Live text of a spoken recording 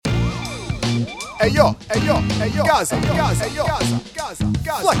Flex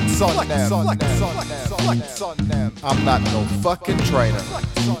on them. I'm not no fucking trainer.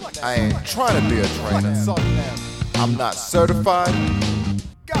 I ain't trying to be a trainer. I'm not certified.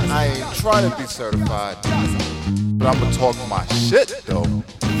 I ain't trying to be certified. But I'm gonna talk my shit though.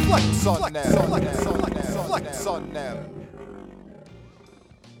 Flex on them. Flex on them.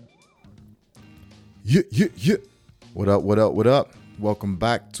 Yeah. What up? Welcome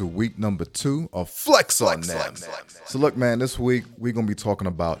back to week number 2 of Flex on Them. So look, man, this week we're going to be talking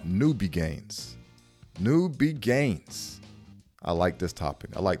about newbie gains. Newbie gains. I like this topic.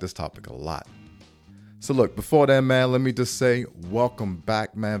 I like this topic a lot. So look, before that, man, let me just say welcome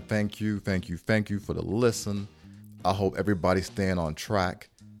back, man. Thank you for the listen. I hope everybody's staying on track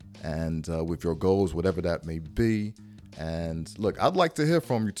and with your goals, whatever that may be. And look, I'd like to hear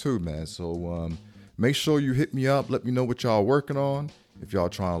from you too, man. So make sure you hit me up. Let me know what y'all working on. If y'all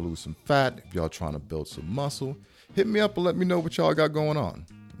trying to lose some fat, if y'all trying to build some muscle, hit me up and let me know what y'all got going on.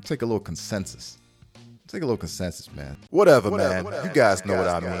 Take a little consensus. Man. Whatever, man. You guys know what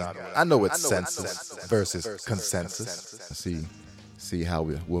I mean. I know it's census versus consensus. See how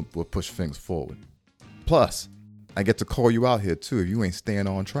we'll push things forward. Plus, I get to call you out here too if you ain't staying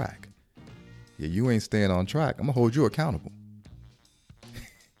on track. Yeah, you ain't staying on track. I'm gonna hold you accountable.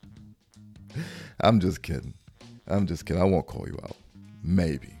 I'm just kidding. I won't call you out.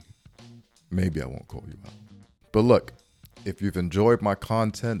 Maybe I won't call you out. But look, if you've enjoyed my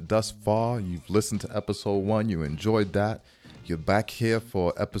content thus far, you've listened to episode 1, you enjoyed that, you're back here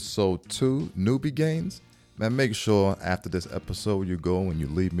for episode 2, Newbie Gains, man, make sure after this episode you go and you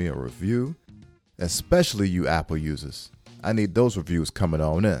leave me a review, especially you Apple users. I need those reviews coming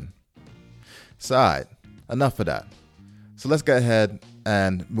on in. So, all right, enough of that. So let's go ahead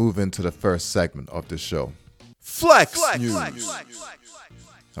and move into the first segment of the show. Flex News.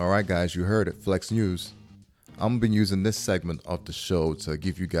 All right, guys, you heard it. Flex News. I'm been using this segment of the show to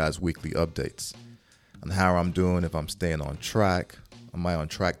give you guys weekly updates on how I'm doing, if I'm staying on track, am I on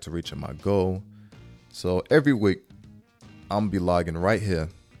track to reaching my goal. So every week, I'm gonna be logging right here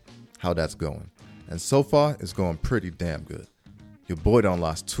how that's going. And so far, it's going pretty damn good. Your boy done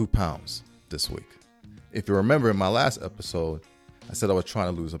lost 2 pounds this week. If you remember in my last episode, I said I was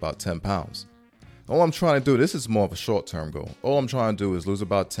trying to lose about 10 pounds. All I'm trying to do, this is more of a short-term goal. All I'm trying to do is lose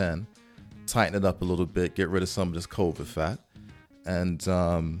about 10, tighten it up a little bit, get rid of some of this COVID fat, and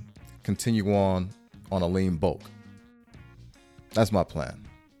continue on a lean bulk. That's my plan.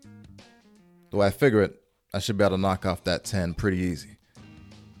 The way I figure it, I should be able to knock off that 10 pretty easy.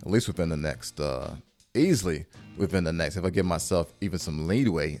 At least within the next, if I give myself even some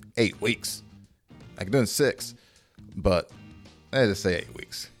leeway, 8 weeks. I can do it in 6, but I just say 8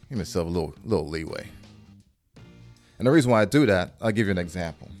 weeks. Give myself a little leeway. And the reason why I do that, I'll give you an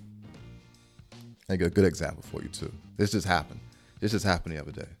example. I got a good example for you too. This just happened the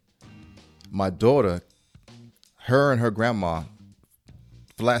other day. My daughter, her and her grandma,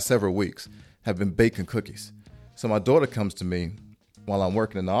 for the last several weeks, have been baking cookies. So my daughter comes to me while I'm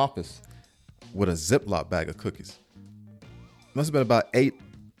working in the office with a Ziploc bag of cookies. Must have been about 8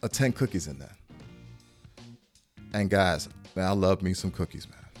 or 10 cookies in there. And guys, man, I love me some cookies,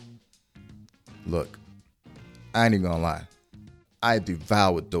 man. Look, I ain't even gonna lie. I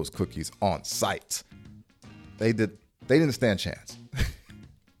devoured those cookies on sight. They didn't stand a chance.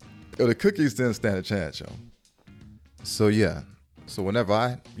 The cookies didn't stand a chance, yo. So yeah. So whenever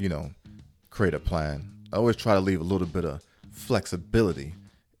I, create a plan, I always try to leave a little bit of flexibility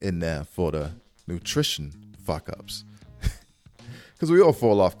in there for the nutrition fuck-ups. Because we all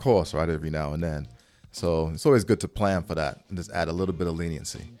fall off course, right, every now and then. So it's always good to plan for that and just add a little bit of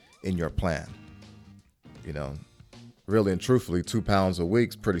leniency in your plan. Really and truthfully, 2 pounds a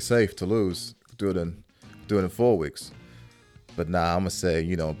week's pretty safe to lose. Do it in 4 weeks. But I'm gonna say,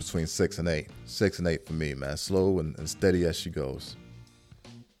 between 6 and 8. 6 and 8 for me, man. Slow and steady as she goes.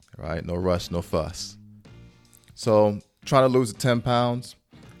 All right, no rush, no fuss. So trying to lose the 10 pounds.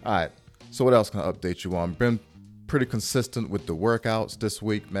 All right. So what else can I update you on? Been pretty consistent with the workouts this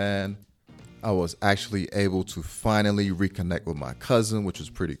week, man. I was actually able to finally reconnect with my cousin, which was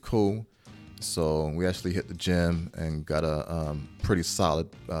pretty cool. So we actually hit the gym and got a pretty solid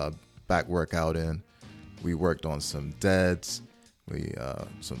back workout in. We worked on some deads,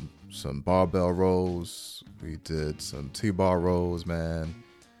 some barbell rows. We did some T-bar rows, man.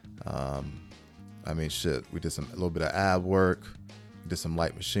 We did a little bit of ab work. We did some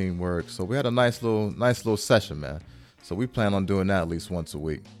light machine work. So we had a nice little session, man. So we plan on doing that at least once a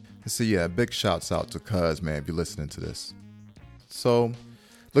week. So yeah, big shouts out to Cuz, man, if you're listening to this. So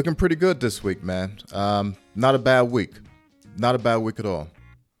looking pretty good this week, man. Not a bad week. Not a bad week at all.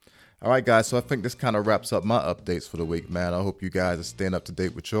 All right, guys, so I think this kind of wraps up my updates for the week, man. I hope you guys are staying up to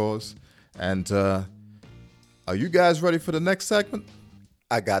date with yours. And are you guys ready for the next segment?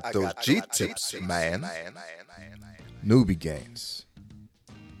 I got those G tips, man. Newbie Gains.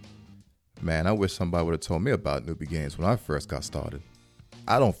 Man, I wish somebody would have told me about Newbie Gains when I first got started.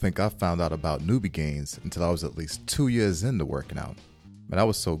 I don't think I found out about Newbie Gains until I was at least 2 years into working out. Man, I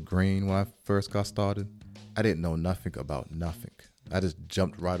was so green when I first got started. I didn't know nothing about nothing. I just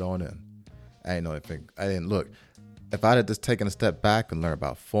jumped right on in. I didn't know anything. I didn't look. If I had just taken a step back and learned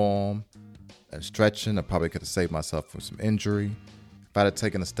about form and stretching, I probably could have saved myself from some injury. If I had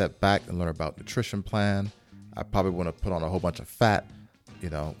taken a step back and learned about nutrition plan, I probably wouldn't have put on a whole bunch of fat,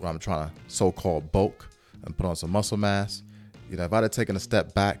 when I'm trying to so-called bulk and put on some muscle mass. If I'd have taken a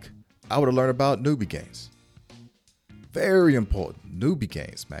step back, I would have learned about Newbie Gains. Very important. Newbie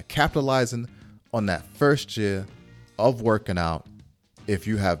Gains, man. Capitalizing on that first year of working out if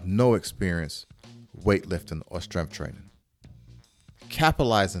you have no experience weightlifting or strength training.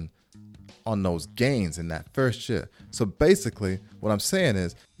 Capitalizing on those gains in that first year. So basically, what I'm saying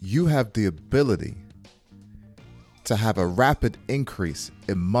is you have the ability to have a rapid increase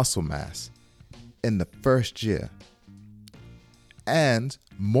in muscle mass in the first year and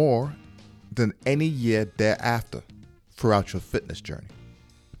more than any year thereafter throughout your fitness journey.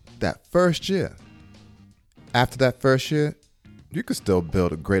 That first year. After that first year, you can still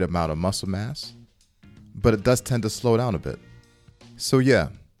build a great amount of muscle mass, but it does tend to slow down a bit. So yeah,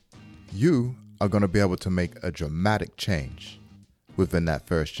 you are going to be able to make a dramatic change within that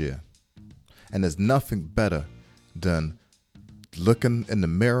first year. And there's nothing better than looking in the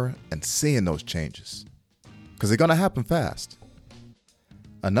mirror and seeing those changes, because they're going to happen fast.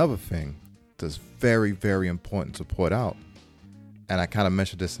 Another thing that's very, very important to point out, and I kind of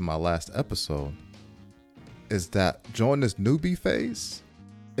mentioned this in my last episode, is that during this newbie phase,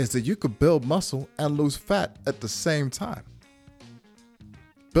 is that you could build muscle and lose fat at the same time.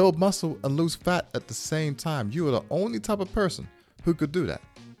 Build muscle and lose fat at the same time. You are the only type of person who could do that,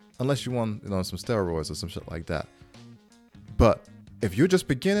 unless you want, some steroids or some shit like that. But if you're just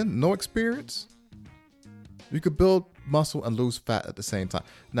beginning, no experience, you could build muscle and lose fat at the same time.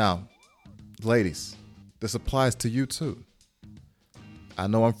 Now, ladies, this applies to you too. I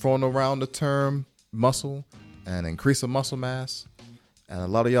know I'm throwing around the term muscle and increase of muscle mass, and a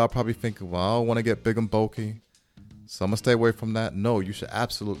lot of y'all probably thinking, well, I don't want to get big and bulky, so I'm gonna stay away from that. No, you should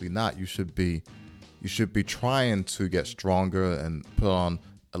absolutely not. You should be trying to get stronger and put on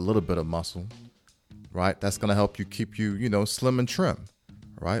a little bit of muscle, right? That's gonna help you keep you, slim and trim,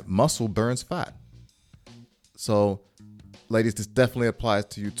 right? Muscle burns fat. So, ladies, this definitely applies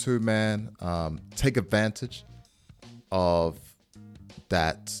to you too, man. Take advantage of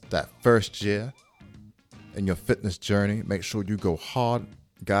that first year in your fitness journey. Make sure you go hard,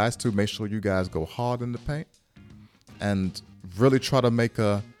 guys, too. Make sure you guys go hard in the paint and really try to make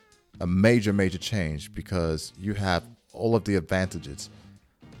a major, major change, because you have all of the advantages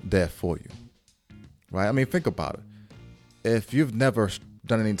there for you, right? I mean, think about it. If you've never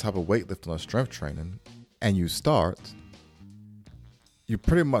done any type of weightlifting or strength training and you start, you're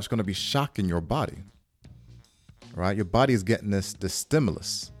pretty much going to be shocking your body, right? Your body is getting this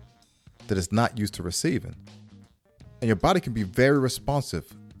stimulus that it's not used to receiving. And your body can be very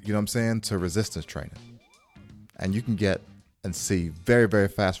responsive, to resistance training. And you can get and see very, very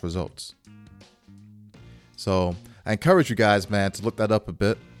fast results. So I encourage you guys, man, to look that up a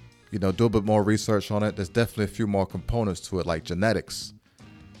bit, do a bit more research on it. There's definitely a few more components to it, like genetics,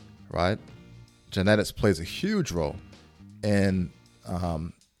 right? Genetics plays a huge role in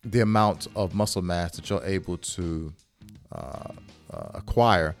the amount of muscle mass that you're able to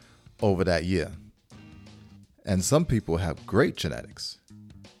acquire over that year. And some people have great genetics.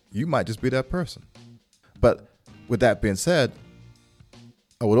 You might just be that person. But with that being said,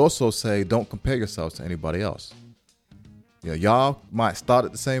 I would also say don't compare yourselves to anybody else. Y'all might start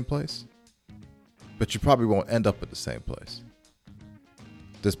at the same place, but you probably won't end up at the same place.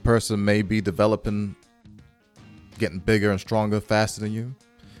 This person may be developing, getting bigger and stronger faster than you.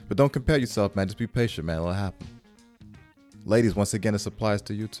 But don't compare yourself, man. Just be patient, man. It'll happen. Ladies, once again, this applies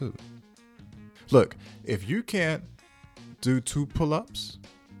to you too. Look, if you can't do 2 pull-ups,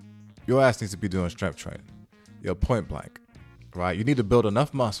 your ass needs to be doing strength training. Point blank, right? You need to build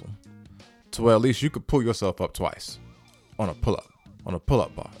enough muscle to where at least you could pull yourself up twice on a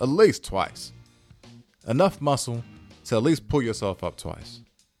pull-up bar, at least twice. Enough muscle to at least pull yourself up twice,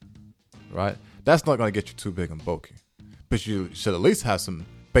 right? That's not going to get you too big and bulky, but you should at least have some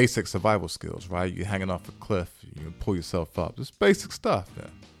basic survival skills, right? You're hanging off a cliff, you pull yourself up. Just basic stuff, yeah.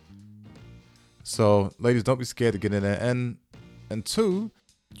 So, ladies, don't be scared to get in there. And 2,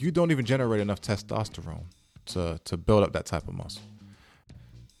 you don't even generate enough testosterone to build up that type of muscle.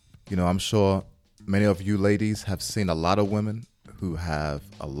 You know, I'm sure many of you ladies have seen a lot of women who have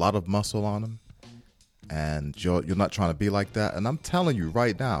a lot of muscle on them, and you're not trying to be like that. And I'm telling you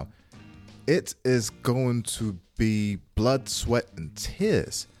right now, it is going to be blood, sweat, and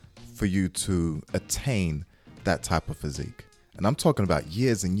tears for you to attain that type of physique. And I'm talking about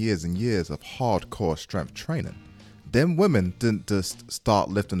years and years and years of hardcore strength training. Them women didn't just start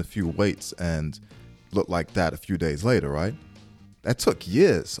lifting a few weights and look like that a few days later, right? That took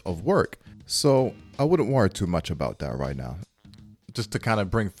years of work. So I wouldn't worry too much about that right now. Just to kind of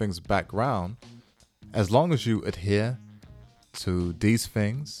bring things back around, as long as you adhere to these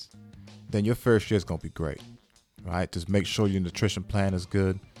things, then your first year is going to be great, right? Just make sure your nutrition plan is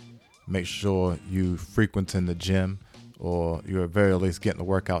good. Make sure you frequent in the gym, or you're at very least getting a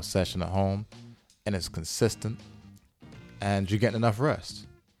workout session at home, and it's consistent, and you're getting enough rest.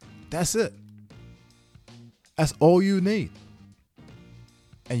 That's it. That's all you need.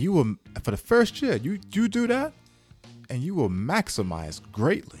 And you will, for the first year, you do that, and you will maximize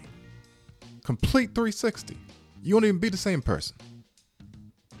greatly. Complete 360. You won't even be the same person.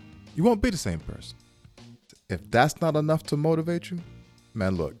 You won't be the same person. If that's not enough to motivate you,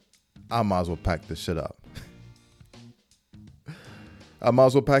 man, look, I might as well pack this shit up. I might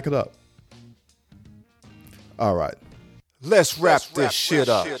as well pack it up. All right. Let's wrap this shit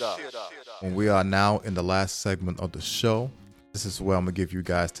up. And we are now in the last segment of the show. This is where I'm going to give you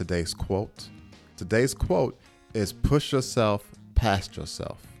guys today's quote. Today's quote is push yourself past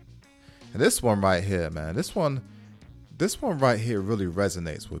yourself. And this one right here, man, this one right here really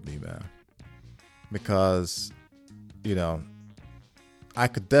resonates with me, man. Because, you know, I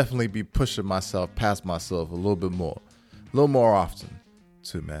could definitely be pushing myself past myself a little more often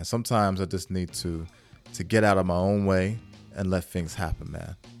too, man. Sometimes I just need to get out of my own way and let things happen,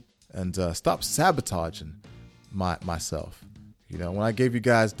 man. And stop sabotaging myself. You know, when I gave you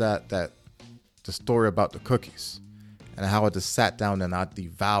guys the story about the cookies and how I just sat down and I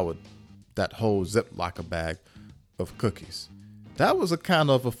devoured that whole Ziploc bag of cookies, that was a kind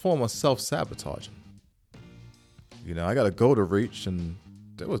of a form of self-sabotaging. You know, I got a goal to reach, and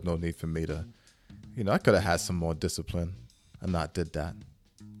there was no need for me to, you know, I could have had some more discipline and not did that.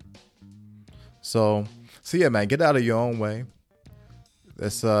 So yeah, man, get out of your own way.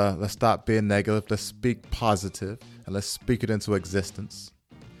 Let's stop being negative. Let's speak positive, and let's speak it into existence,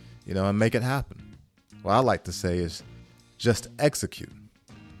 you know, and make it happen. What I like to say is just execute,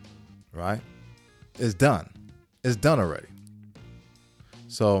 right? It's done. It's done already.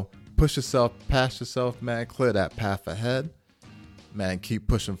 So push yourself past yourself, man. Clear that path ahead, man. Keep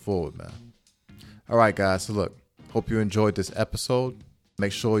pushing forward, man. All right, guys. So look, hope you enjoyed this episode.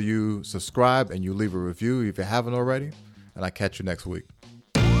 Make sure you subscribe and you leave a review if you haven't already. And I'll catch you next week.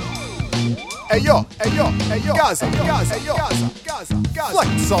 Hey yo, Gaza, flex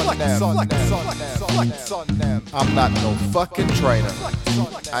on them. I'm not no fucking trainer.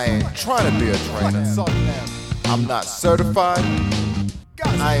 I ain't trying to be a trainer. I'm not certified.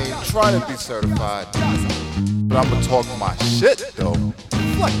 I ain't trying to be certified. But I'm gonna talk my shit though.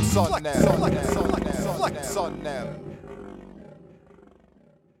 Flex on them.